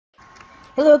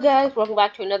Hello guys, welcome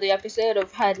back to another episode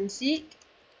of Hide and Seek.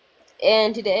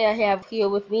 And today I have here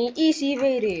with me EC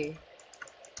Vader.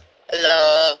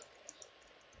 Hello.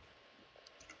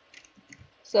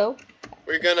 So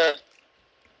We're gonna.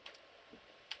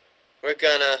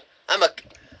 I'm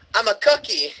a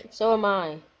cookie. so am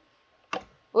I.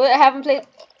 Well, I haven't played.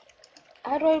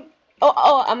 How do I?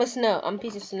 Oh, I'm a snow. I'm a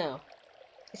piece of snow.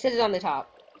 It says it on the top.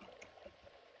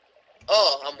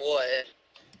 Oh, I'm wood.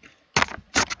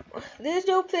 There's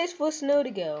no place for snow to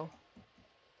go.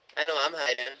 I know I'm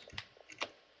hiding.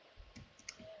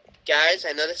 Guys,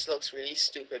 I know this looks really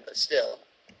stupid, but still.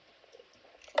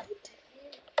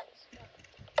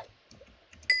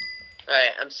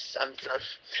 Alright, I'm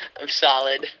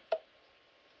solid.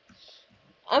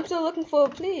 I'm still looking for a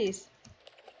place.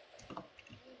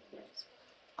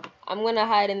 I'm gonna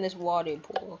hide in this water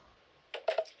pool.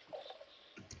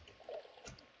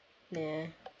 Nah.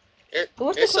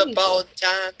 What's the It's cookie about for?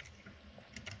 time.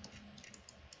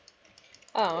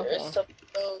 Oh, okay. It's about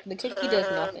The cookie does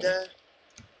time nothing. that-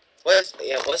 What's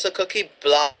the cookie?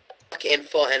 Block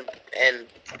info and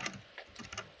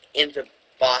into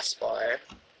boss bar.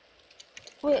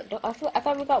 Wait, I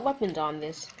thought we got weapons on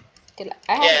this. Not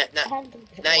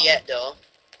yet though.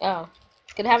 Oh, I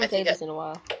haven't I think played this in a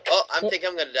while. Oh, I think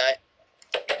I'm gonna die.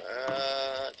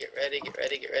 Get ready.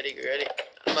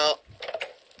 I'm out.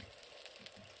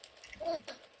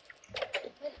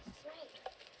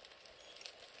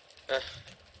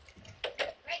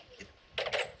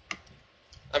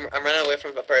 I'm running away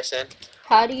from a person.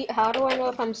 How do I know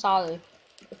if I'm solid?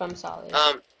 If I'm solid.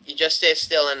 You just stay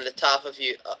still, and the top of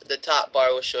you, the top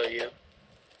bar will show you.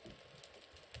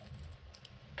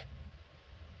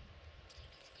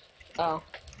 Oh,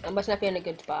 I must not be in a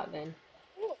good spot then.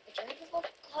 Ooh, a drivable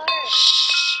car.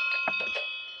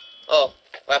 Oh,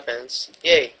 weapons!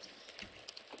 Yay!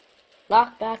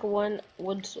 Lock back one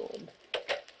wood sword.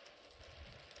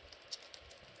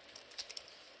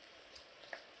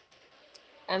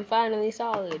 I'm finally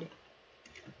solid.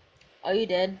 Are you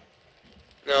dead?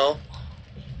 No.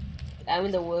 I'm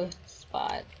in the worst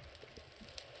spot.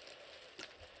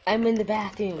 I'm in the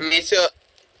bathroom. Me too.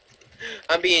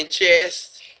 I'm being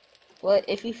chased. What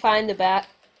if you find the back?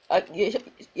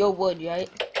 You're wood, right?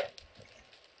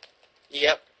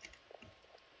 Yep.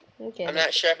 Okay. I'm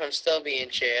not sure if I'm still being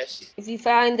chased. If you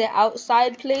find the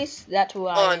outside place, that's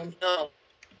where I am. Oh no.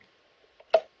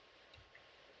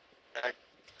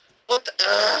 What the?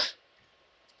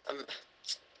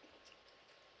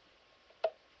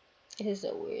 This is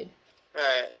so weird.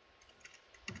 Alright.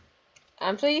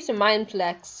 I'm so used to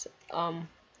Mindplex,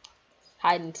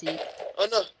 hide and seek. Oh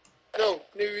no. No.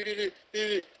 Green.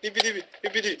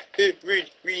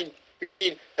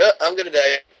 I'm gonna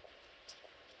die.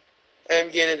 I'm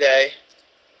gonna die.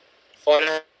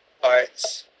 4.5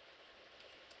 hearts.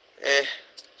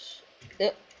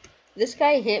 This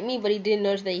guy hit me, but he didn't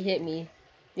notice that he hit me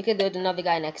because there was another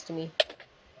guy next to me.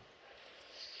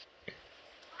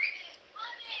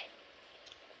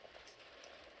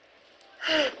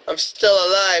 I'm still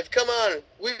alive. Come on.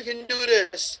 We can do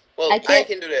this. Well, I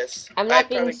can do this. I'm not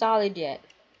being solid yet.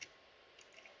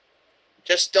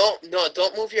 Just don't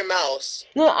move your mouse.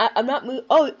 No, I'm not move.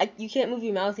 Oh, you can't move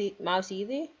your mouse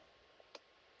either?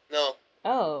 No.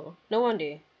 Oh, no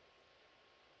wonder.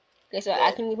 Okay, so No.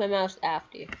 I can move my mouse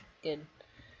after. Good.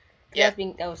 Yeah.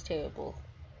 That was terrible.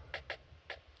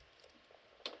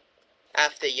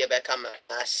 After you become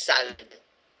a son.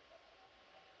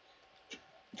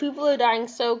 People are dying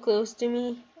so close to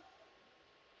me.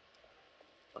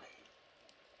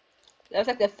 That was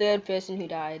like the third person who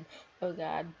died. Oh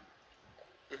god.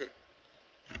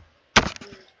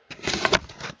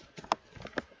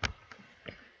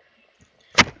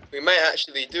 We might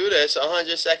actually do this.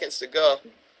 100 seconds to go.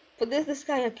 But there's this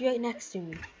guy up right next to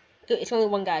me. It's only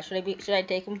one guy. Should I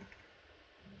take him?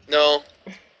 No.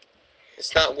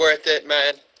 It's not worth it,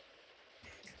 man.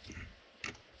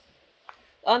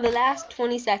 On the last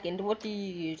 20 seconds, what do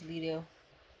you usually do?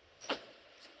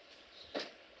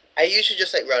 I usually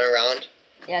just like run around.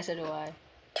 Yeah, so do I.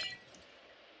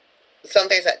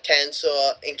 Sometimes at 10,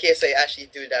 so in case I actually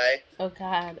do die. Oh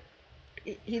god.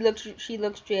 She looks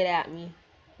straight at me.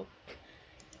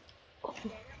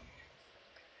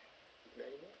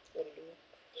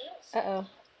 Uh-oh.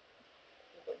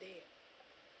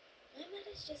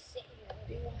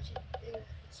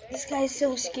 This guy's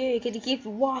so scary because he keeps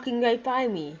walking right by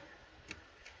me.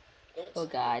 Oh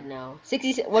god, no. 1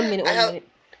 minute, 1 minute.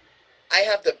 I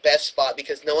have the best spot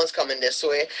because no one's coming this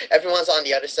way. Everyone's on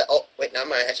the other side. Oh, wait, never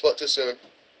mind. I spoke too soon.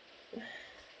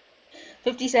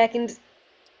 50 seconds.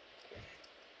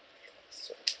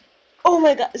 Oh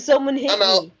my god, someone hit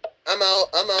me. I'm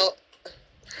out.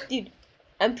 Dude,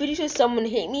 I'm pretty sure someone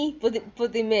hit me,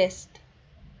 but they missed.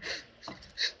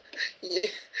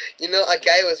 You know, a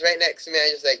guy was right next to me. I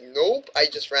just like, nope. I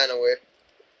just ran away.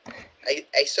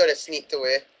 I sort of sneaked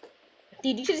away.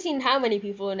 Dude, you should have seen how many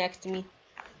people are next to me.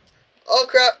 Oh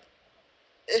crap!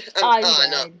 Oh, you Ah,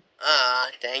 no. died. Ah,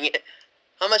 dang it.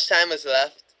 How much time was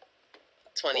left?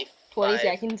 20 25.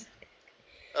 seconds.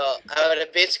 Oh, I would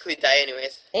have basically died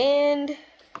anyways. And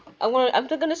I'm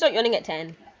still gonna start running at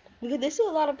 10 because there's still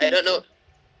a lot of I people. don't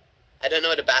know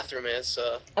where the bathroom is,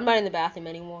 so. I'm not in the bathroom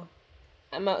anymore.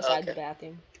 I'm outside the Okay.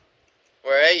 bathroom.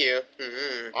 Where are you?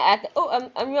 Hmm.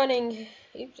 I'm running.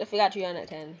 Oops, I forgot to run at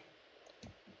 10.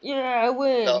 Yeah, I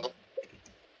win. So,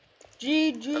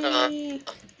 GG.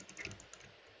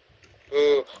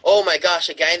 ooh. Oh my gosh,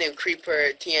 a guy named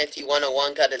Creeper TNT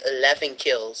 101 got 11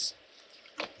 kills.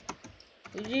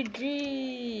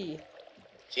 GG.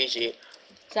 GG.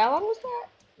 So how long was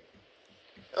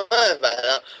that?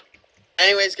 But,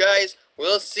 anyways, guys,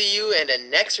 we'll see you in the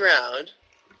next round.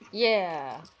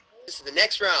 Yeah. This is the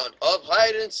next round of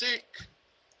hide and seek.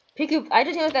 I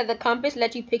just noticed that the compass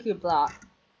lets you pick your block.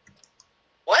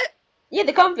 What? Yeah,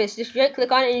 the compass. Just right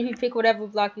click on it and you pick whatever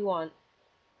block you want.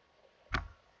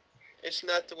 It's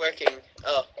not working.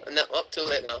 Oh, no, too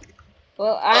late now.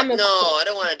 Well, No, I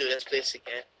don't want to do this place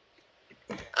again.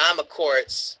 I'm a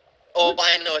quartz. Oh,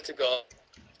 I know where to go.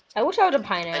 I wish I was a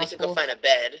I need to go pineapple. find a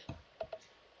bed.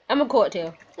 I'm a court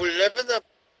too. Who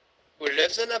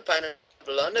lives in a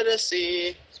pineapple under the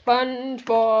sea?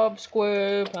 SpongeBob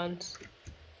SquarePants.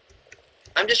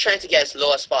 I'm just trying to get as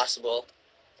low as possible.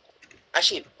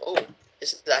 Actually, oh,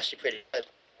 this is actually pretty good.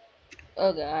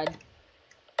 Oh god.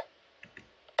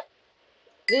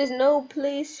 There's no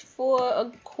place for a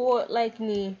court like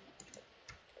me.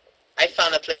 I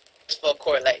found a place for a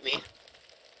court like me.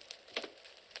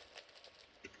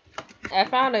 I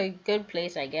found a good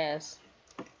place, I guess.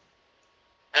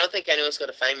 I don't think anyone's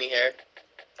gonna find me here.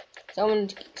 Someone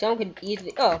could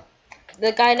easily. Oh,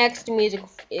 the guy next to me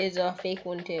is a fake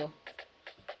one too.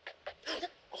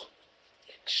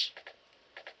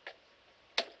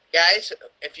 Guys,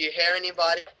 if you hear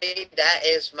anybody, that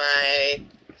is my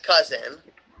cousin.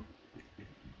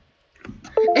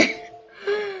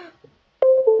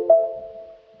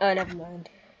 Oh, never mind.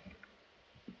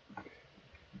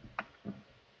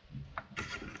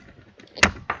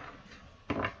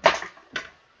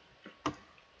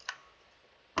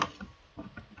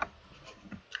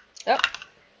 Oh,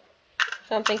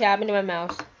 something happened to my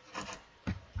mouse.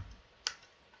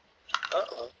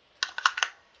 Uh-oh.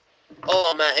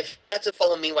 Oh man, if you had to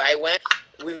follow me where I went,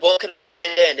 we both could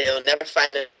in there and they'll never find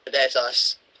that that's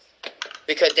us.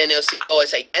 Because then they'll see, oh,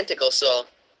 it's identical, so.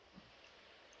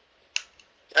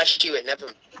 Actually, wait, never.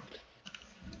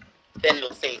 Then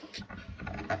they'll think.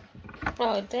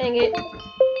 Oh, dang it.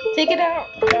 Take it out.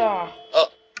 Oh.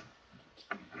 Oh.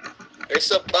 It's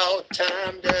about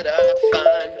time that I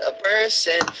find a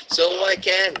person so I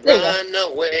can run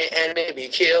away and maybe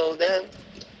kill them.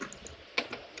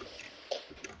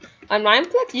 On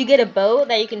Mineplex, you get a bow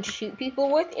that you can shoot people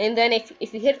with, and then if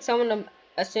you hit someone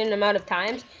a certain amount of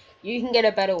times, you can get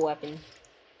a better weapon.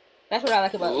 That's what I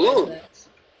like about Mineplex.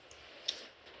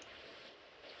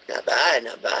 Not bad,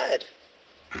 not bad.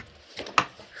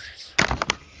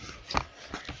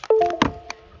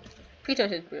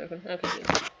 Pre-touch is broken. Okay,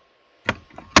 good.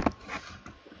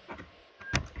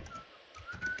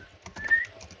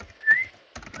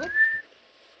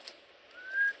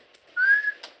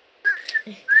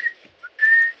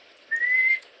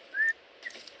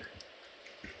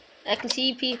 I can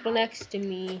see people next to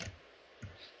me.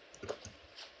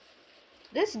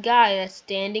 This guy that's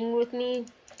standing with me,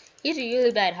 he's a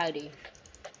really bad hider.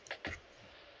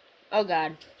 Oh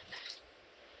god.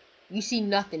 You see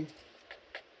nothing.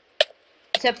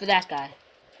 Except for that guy.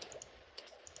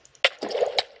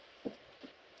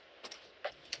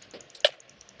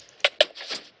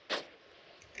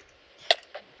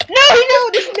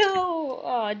 No!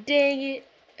 Oh, dang it.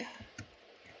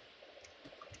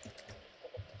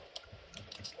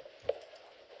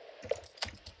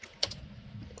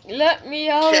 Let me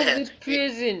out of this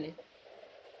prison.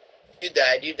 You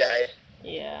died.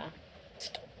 Yeah.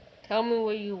 Tell me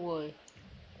where you were.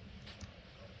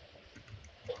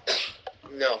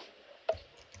 No.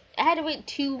 I had to wait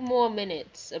 2 more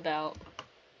minutes about.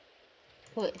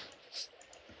 Wait.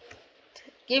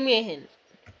 Give me a hint.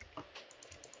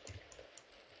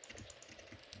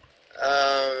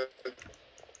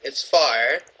 It's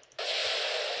far.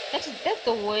 That's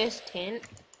the worst hint.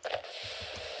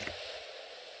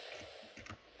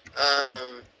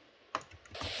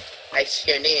 I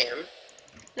see your name.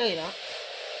 No, you don't.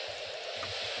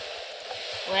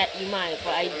 Well, you might,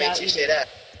 but I What doubt makes you you say do. that?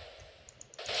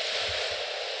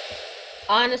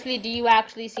 Honestly, do you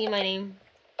actually see my name?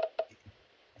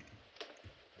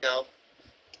 No.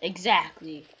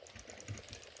 Exactly.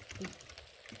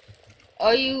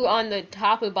 Are you on the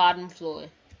top or bottom floor?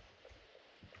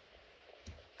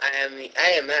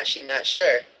 I am actually not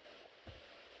sure.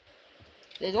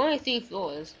 There's only 3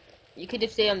 floors. You could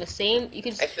just stay on the same. You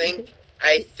could. I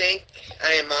think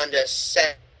I am on the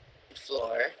second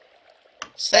floor.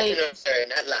 Second or third,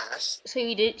 not last. So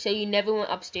you did. So you never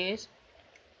went upstairs.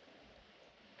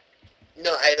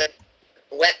 No, I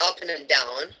went up and then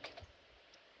down.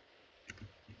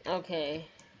 Okay.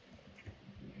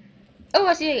 Oh,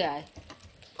 I see a guy.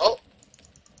 Oh.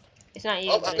 It's not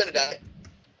you. Oh, I'm gonna die.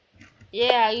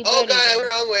 Yeah, you better. Oh god, I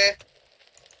went the wrong way.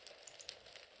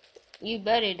 You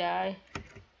better die.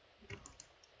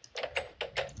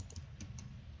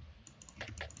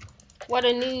 What a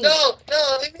noob. No,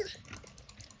 leave me.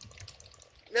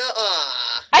 No,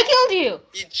 I killed you.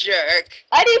 You jerk.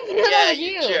 I didn't even know that was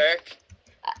you you. Jerk.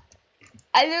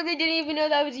 I literally didn't even know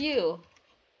that was you.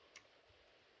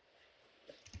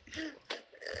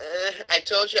 I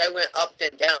told you I went up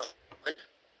and down.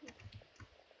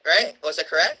 Right? Was I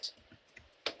correct?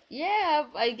 Yeah,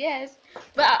 I guess.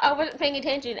 But I wasn't paying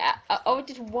attention. I was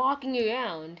just walking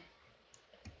around.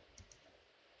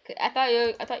 I thought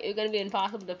you were gonna be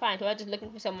impossible to find, so I was just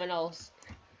looking for someone else.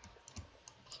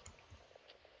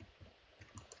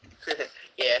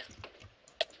 Yeah.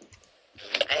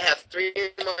 I have 3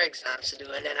 more exams to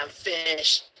do, and then I'm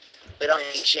finished with all my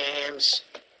exams.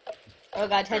 Oh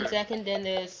god, 10 seconds, then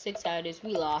there's 6-siders.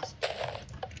 We lost.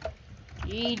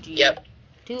 GG. Yep.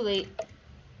 Too late.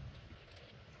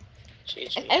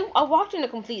 GG. I walked in a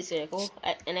complete circle,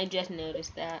 and I just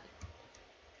noticed that.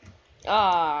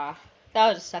 Ah, that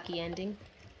was a sucky ending.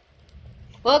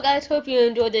 Well, guys, hope you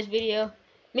enjoyed this video.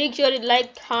 Make sure to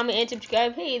like, comment, and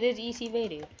subscribe. Hey, there's EC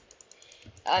Vader.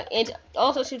 And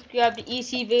also subscribe to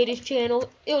EC Vader's channel.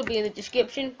 It will be in the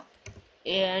description.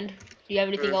 And do you have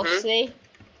anything else to say?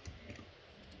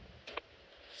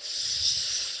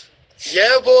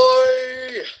 Yeah,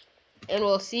 boy! And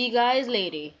we'll see you guys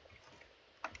later.